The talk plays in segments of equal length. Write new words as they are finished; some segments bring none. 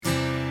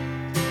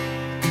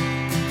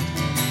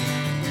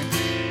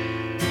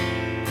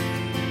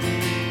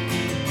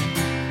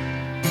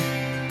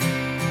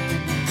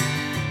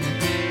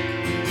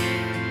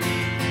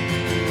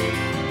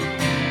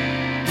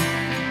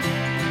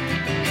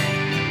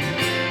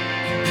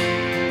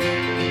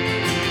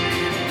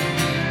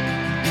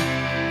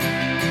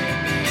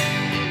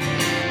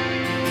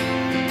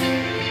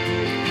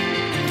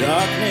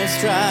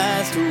darkness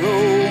tries to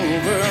roll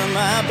over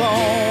my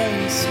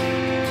bones,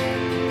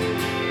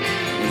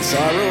 when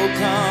sorrow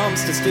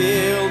comes to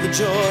steal the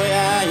joy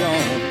I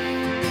own,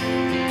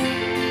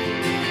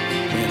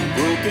 when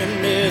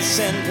brokenness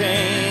and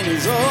pain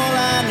is all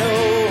I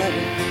know,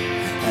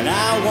 and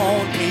I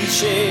won't be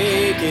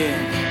shaken,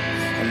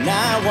 and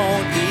I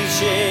won't be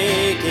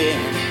shaken.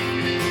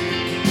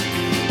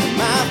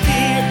 My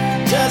fear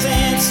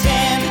doesn't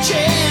stand a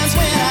chance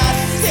when I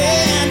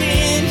stand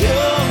in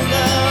your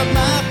love.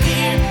 My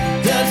fear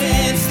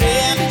doesn't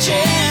stand a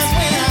chance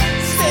when I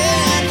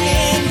stand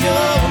in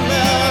your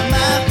love.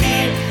 My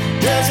fear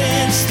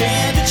doesn't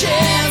stand a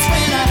chance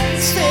when I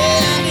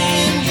stand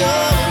in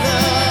your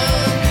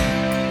love.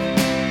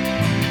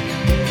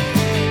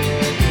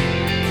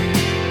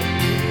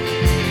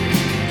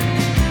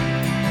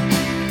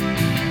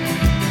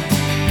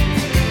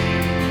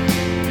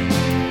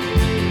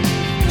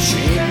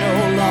 Shame no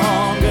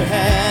longer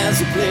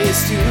has a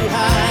place to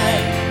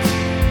hide,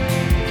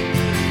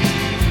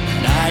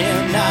 and I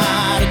am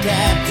not a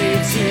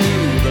captive to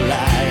the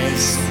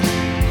lies,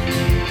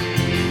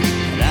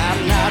 and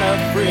I'm not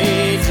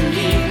afraid to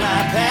leave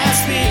my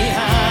past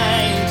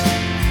behind,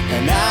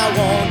 and I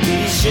won't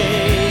be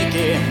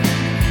shaken,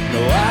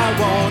 no I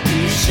won't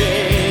be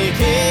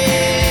shaken.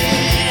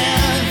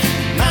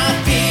 My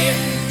fear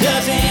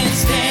doesn't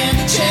stand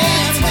a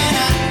chance when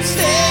I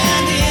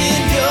stand in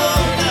your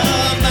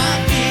love. My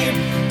fear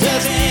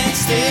doesn't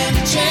stand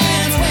a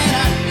chance when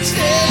I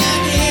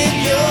stand in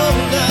your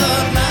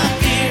love. My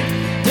fear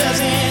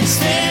doesn't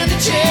stand a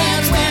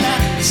chance when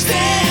I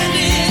stand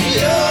in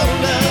your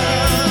love.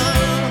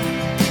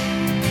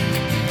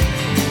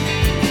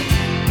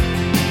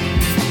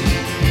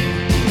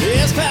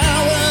 There's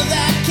power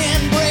that can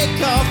break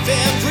off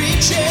every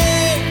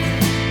chain.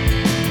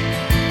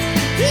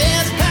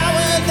 There's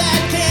power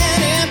that can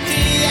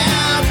empty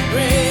out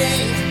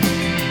rain.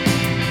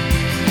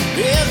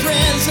 There's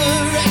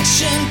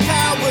resurrection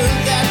power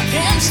that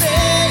can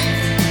save.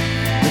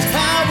 There's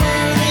power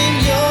in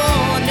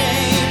your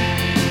name.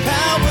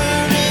 Power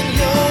in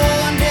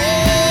your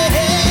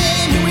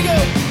name. Here we go.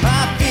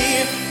 My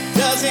fear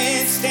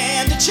doesn't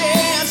stand a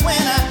chance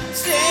when I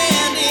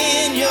stand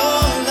in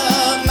your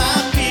love. My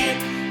fear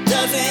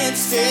doesn't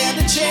stand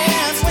a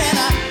chance when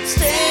I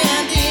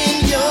stand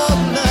in your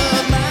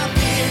love. My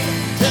fear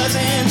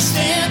doesn't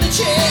stand a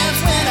chance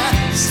when I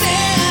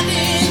stand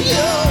in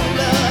your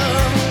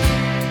love.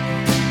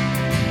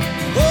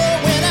 Oh,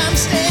 when I'm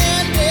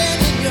standing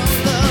in your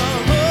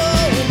love.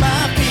 Oh,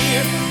 my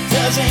fear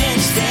doesn't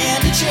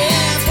stand a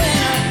chance when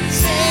I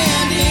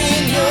stand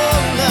in your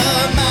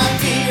love. My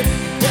fear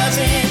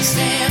doesn't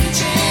stand a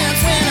chance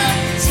when I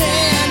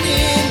stand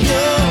in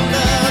your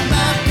love.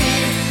 My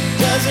fear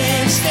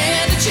doesn't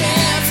stand a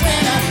chance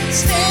when I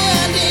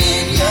stand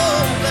in your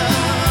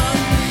love.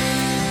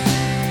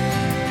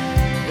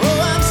 Oh,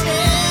 I'm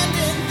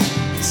standing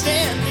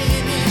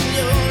in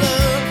your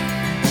love.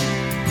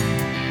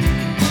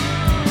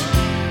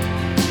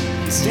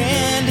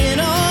 Standing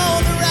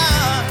on the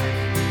rock,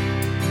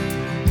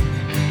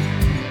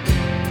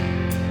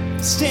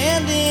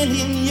 standing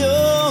in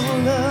your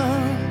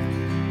love.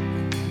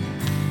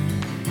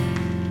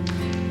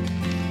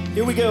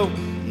 Here we go.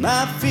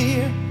 My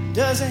fear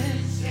doesn't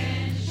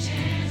stand a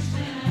chance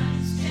when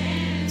I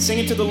stand. Sing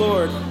it to the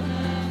Lord.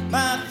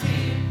 My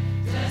fear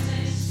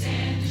doesn't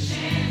stand a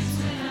chance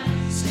when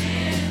I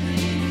stand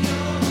in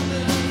your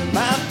love.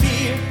 My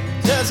fear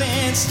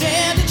doesn't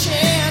stand a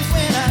chance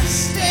when I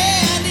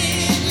stand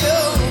in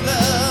your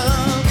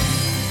love.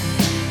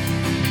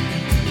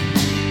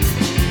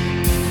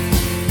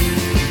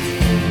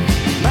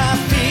 My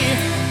fear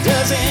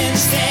doesn't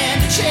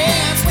stand a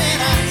chance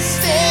when I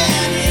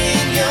stand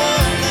in your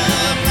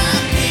love. My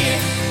fear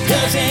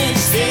doesn't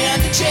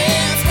stand a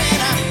chance when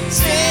I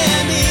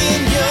stand in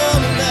your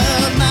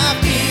love. My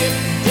fear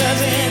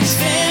doesn't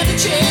stand a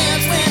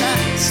chance when I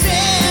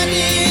stand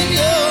in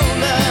your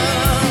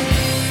love.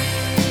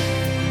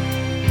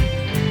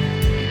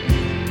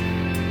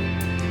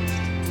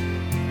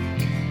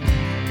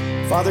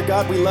 Father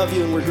God, we love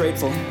you and we're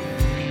grateful.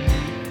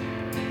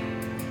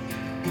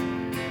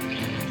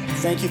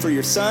 Thank you for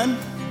your son.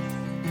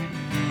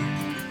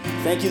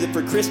 Thank you that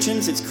for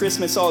Christians, it's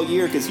Christmas all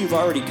year because you've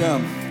already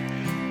come.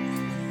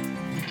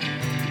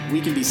 We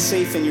can be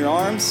safe in your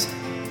arms,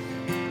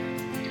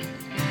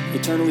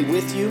 eternally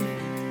with you.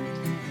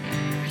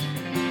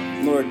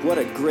 Lord, what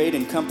a great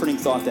and comforting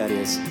thought that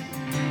is.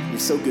 You're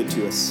so good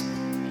to us.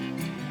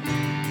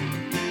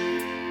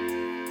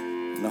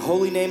 In the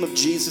holy name of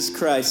Jesus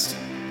Christ,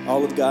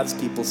 all of God's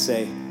people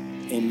say,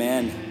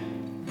 amen.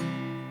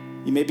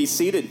 You may be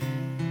seated.